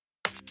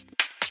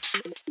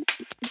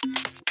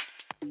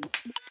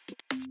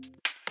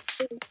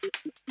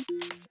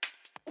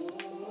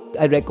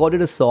I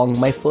recorded a song,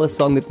 my first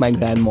song with my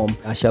grandmom,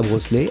 Asha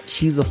Bhosle.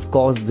 She's of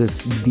course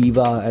this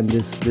diva and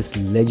this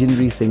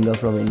legendary singer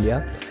from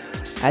India.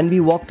 And we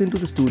walked into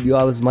the studio.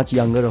 I was much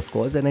younger, of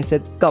course, and I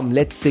said, "Come,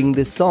 let's sing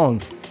this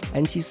song."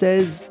 And she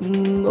says,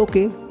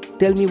 "Okay,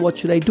 tell me what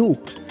should I do?"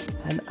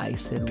 And I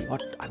said,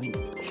 "What? I mean,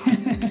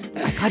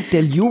 I can't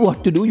tell you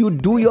what to do. You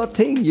do your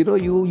thing. You know,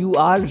 you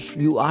are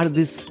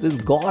this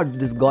god,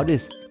 this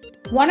goddess."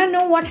 Want to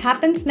know what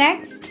happens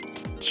next?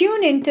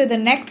 Tune into the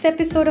next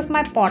episode of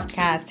my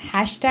podcast,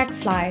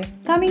 #Fly,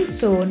 coming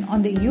soon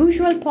on the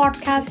usual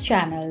podcast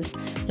channels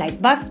like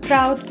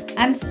Buzzsprout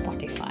and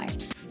Spotify.